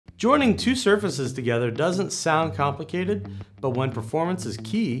Joining two surfaces together doesn't sound complicated, but when performance is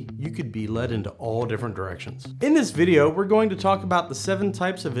key, you could be led into all different directions. In this video, we're going to talk about the 7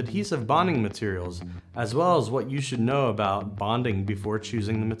 types of adhesive bonding materials, as well as what you should know about bonding before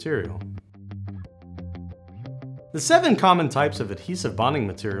choosing the material. The 7 common types of adhesive bonding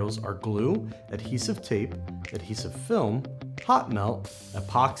materials are glue, adhesive tape, adhesive film, hot melt,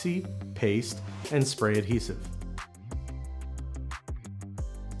 epoxy, paste, and spray adhesive.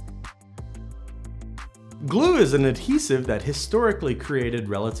 Glue is an adhesive that historically created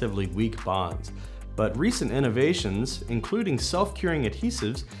relatively weak bonds, but recent innovations, including self-curing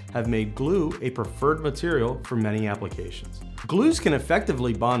adhesives, have made glue a preferred material for many applications. Glues can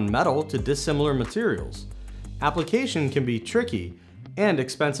effectively bond metal to dissimilar materials. Application can be tricky, and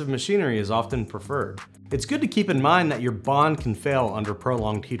expensive machinery is often preferred. It's good to keep in mind that your bond can fail under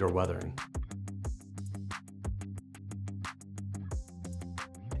prolonged heat or weathering.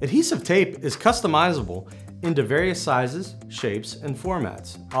 Adhesive tape is customizable into various sizes, shapes, and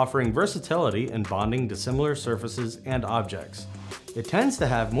formats, offering versatility in bonding dissimilar surfaces and objects. It tends to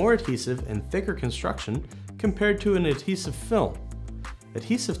have more adhesive and thicker construction compared to an adhesive film.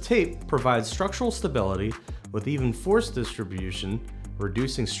 Adhesive tape provides structural stability with even force distribution,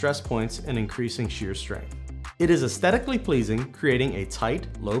 reducing stress points and increasing shear strength. It is aesthetically pleasing, creating a tight,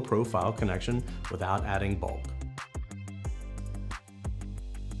 low-profile connection without adding bulk.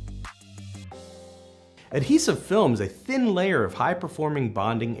 Adhesive film is a thin layer of high-performing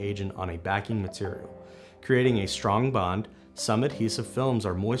bonding agent on a backing material. Creating a strong bond, some adhesive films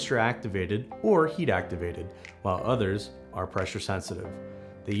are moisture-activated or heat-activated, while others are pressure-sensitive.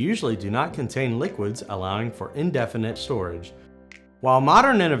 They usually do not contain liquids, allowing for indefinite storage. While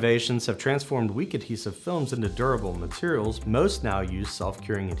modern innovations have transformed weak adhesive films into durable materials, most now use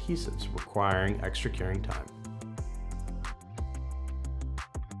self-curing adhesives, requiring extra curing time.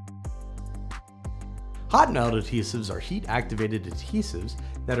 Hot melt adhesives are heat-activated adhesives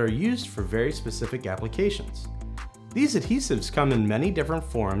that are used for very specific applications. These adhesives come in many different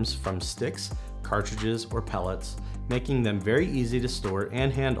forms, from sticks, cartridges, or pellets, making them very easy to store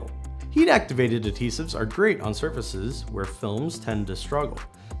and handle. Heat-activated adhesives are great on surfaces where films tend to struggle,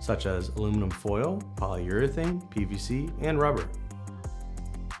 such as aluminum foil, polyurethane, PVC, and rubber.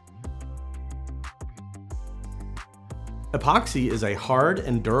 Epoxy is a hard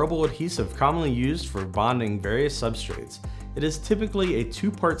and durable adhesive commonly used for bonding various substrates. It is typically a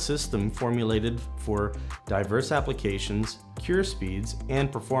 2-part system formulated for diverse applications, cure speeds, and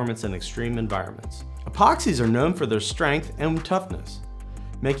performance in extreme environments. Epoxies are known for their strength and toughness,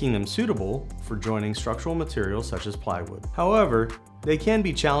 making them suitable for joining structural materials such as plywood. However, they can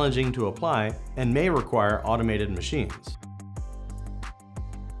be challenging to apply and may require automated machines.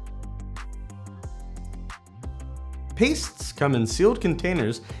 Pastes come in sealed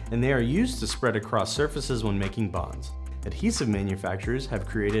containers, and they are used to spread across surfaces when making bonds. Adhesive manufacturers have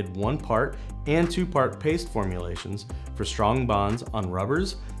created 1-part and 2-part paste formulations for strong bonds on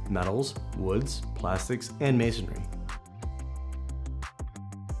rubbers, metals, woods, plastics, and masonry.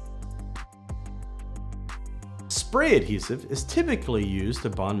 Spray adhesive is typically used to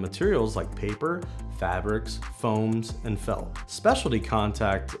bond materials like paper, fabrics, foams, and felt. Specialty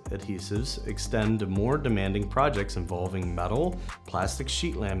contact adhesives extend to more demanding projects involving metal, plastic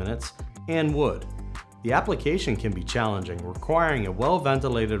sheet laminates, and wood. The application can be challenging, requiring a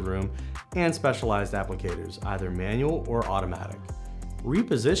well-ventilated room and specialized applicators, either manual or automatic.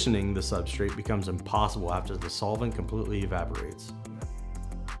 Repositioning the substrate becomes impossible after the solvent completely evaporates.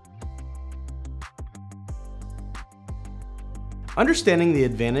 Understanding the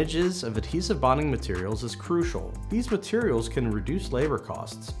advantages of adhesive bonding materials is crucial. These materials can reduce labor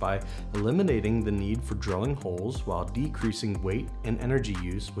costs by eliminating the need for drilling holes while decreasing weight and energy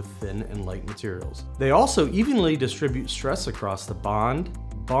use with thin and light materials. They also evenly distribute stress across the bond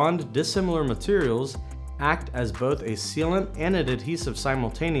dissimilar materials, act as both a sealant and an adhesive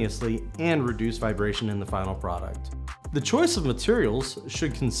simultaneously, and reduce vibration in the final product. The choice of materials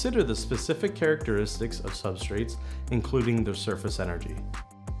should consider the specific characteristics of substrates, including their surface energy.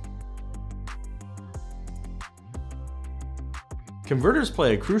 Converters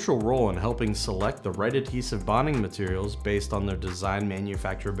play a crucial role in helping select the right adhesive bonding materials based on their design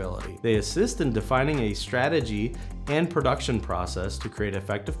manufacturability. They assist in defining a strategy and production process to create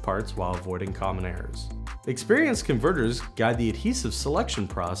effective parts while avoiding common errors. Experienced converters guide the adhesive selection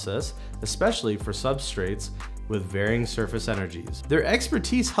process, especially for substrates with varying surface energies. Their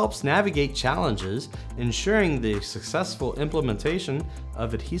expertise helps navigate challenges, ensuring the successful implementation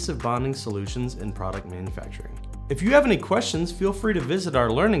of adhesive bonding solutions in product manufacturing. If you have any questions, feel free to visit our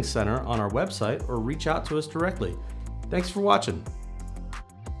Learning Center on our website or reach out to us directly. Thanks for watching.